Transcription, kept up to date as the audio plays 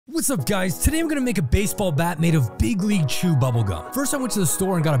What's up guys, today I'm going to make a baseball bat made of Big League Chew bubblegum. First I went to the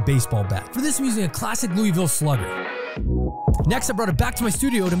store and got a baseball bat. For this I'm using a classic Louisville Slugger. Next I brought it back to my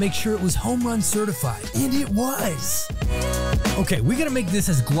studio to make sure it was home run certified. And it was! Okay, we gotta make this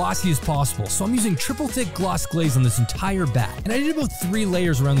as glossy as possible, so I'm using triple thick gloss glaze on this entire bat. And I did about 3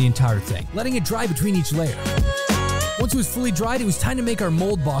 layers around the entire thing, letting it dry between each layer. Once it was fully dried, it was time to make our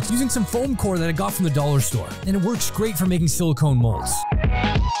mold box using some foam core that I got from the dollar store. And it works great for making silicone molds.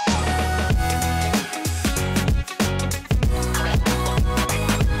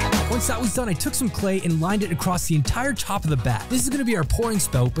 Once that was done, I took some clay and lined it across the entire top of the bat. This is going to be our pouring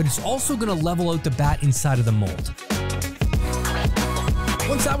spout, but it's also going to level out the bat inside of the mold.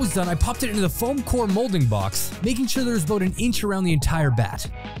 Once that was done, I popped it into the foam core molding box, making sure there was about an inch around the entire bat.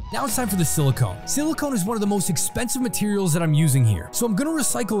 Now it's time for the silicone. Silicone is one of the most expensive materials that I'm using here, so I'm going to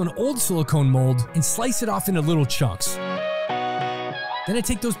recycle an old silicone mold and slice it off into little chunks. Then I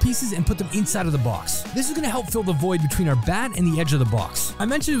take those pieces and put them inside of the box. This is going to help fill the void between our bat and the edge of the box. I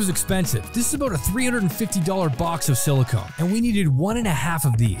mentioned it was expensive. This is about a $350 box of silicone, and we needed 1.5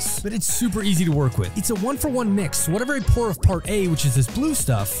 of these. But it's super easy to work with. It's a 1-for-1 mix, so whatever I pour of part A, which is this blue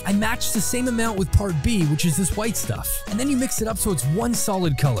stuff, I match the same amount with part B, which is this white stuff. And then you mix it up so it's one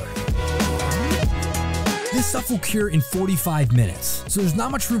solid color. This stuff will cure in 45 minutes, so there's not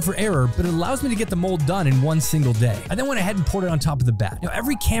much room for error, but it allows me to get the mold done in one single day. I then went ahead and poured it on top of the bat. Now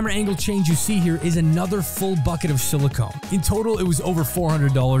every camera angle change you see here is another full bucket of silicone. In total, it was over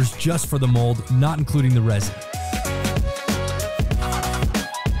 $400 just for the mold, not including the resin.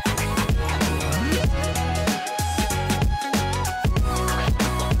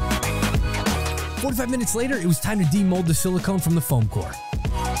 "45 minutes later, it was time to demold the silicone from the foam core.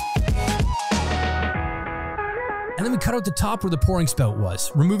 And then we cut out the top where the pouring spout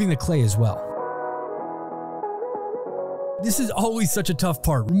was, removing the clay as well. This is always such a tough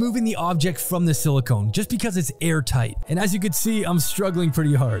part, removing the object from the silicone, just because it's airtight. And as you can see, I'm struggling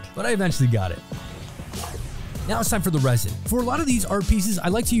pretty hard, but I eventually got it. Now it's time for the resin. For a lot of these art pieces, I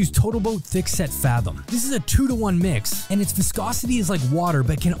like to use Total Boat Thick Set Fathom. This is a 2-to-1 mix, and its viscosity is like water,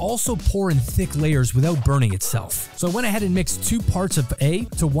 but can also pour in thick layers without burning itself. So I went ahead and mixed 2 parts of A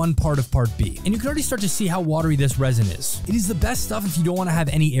to 1 part of part B. And you can already start to see how watery this resin is. It is the best stuff if you don't want to have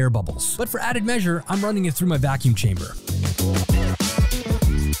any air bubbles. But for added measure, I'm running it through my vacuum chamber.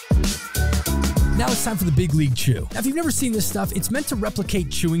 Now it's time for the Big League Chew. Now if you've never seen this stuff, it's meant to replicate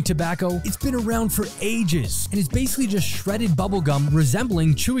chewing tobacco. It's been around for ages, and it's basically just shredded bubble gum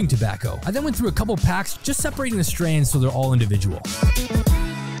resembling chewing tobacco. I then went through a couple packs, just separating the strands so they're all individual.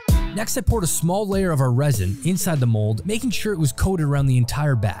 Next I poured a small layer of our resin inside the mold, making sure it was coated around the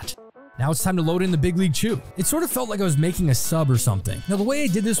entire bat. Now it's time to load in the Big League Chew. It sort of felt like I was making a sub or something. Now the way I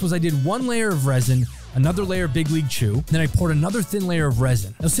did this was I did 1 layer of resin, another layer of Big League Chew, then I poured another thin layer of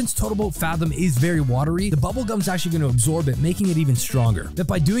resin. Now since Total Boat Fathom is very watery, the bubble gum's actually going to absorb it, making it even stronger. But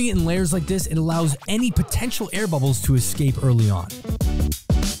by doing it in layers like this, it allows any potential air bubbles to escape early on.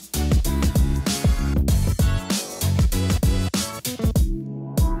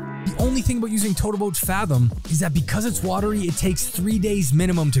 The only thing about using Total Boat Fathom is that because it's watery, it takes 3 days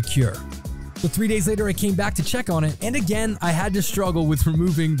minimum to cure. So 3 days later, I came back to check on it, and again, I had to struggle with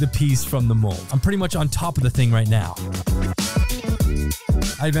removing the piece from the mold. I'm pretty much on top of the thing right now.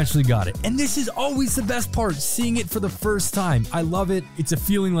 I eventually got it. And this is always the best part, seeing it for the first time. I love it. It's a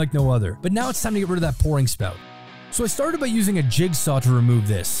feeling like no other. But now it's time to get rid of that pouring spout. So I started by using a jigsaw to remove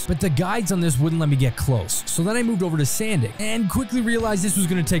this, but the guides on this wouldn't let me get close. So then I moved over to sanding and quickly realized this was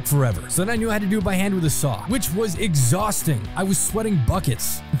going to take forever. So then I knew I had to do it by hand with a saw, which was exhausting. I was sweating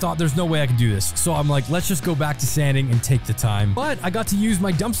buckets and thought there's no way I could do this. So I'm like, let's just go back to sanding and take the time. But I got to use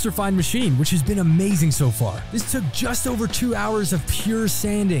my dumpster find machine, which has been amazing so far. This took just over 2 hours of pure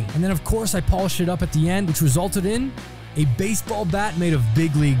sanding. And then of course I polished it up at the end, which resulted in a baseball bat made of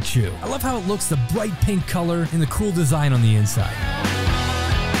Big League Chew. I love how it looks, the bright pink color and the cool design on the inside.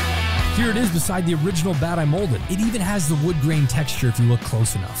 Here it is beside the original bat I molded. It even has the wood grain texture if you look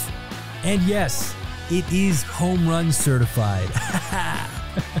close enough. And yes, it is home run certified.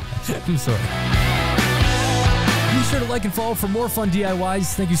 I'm sorry. Be sure to like and follow for more fun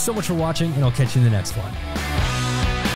DIYs. Thank you so much for watching, and I'll catch you in the next one.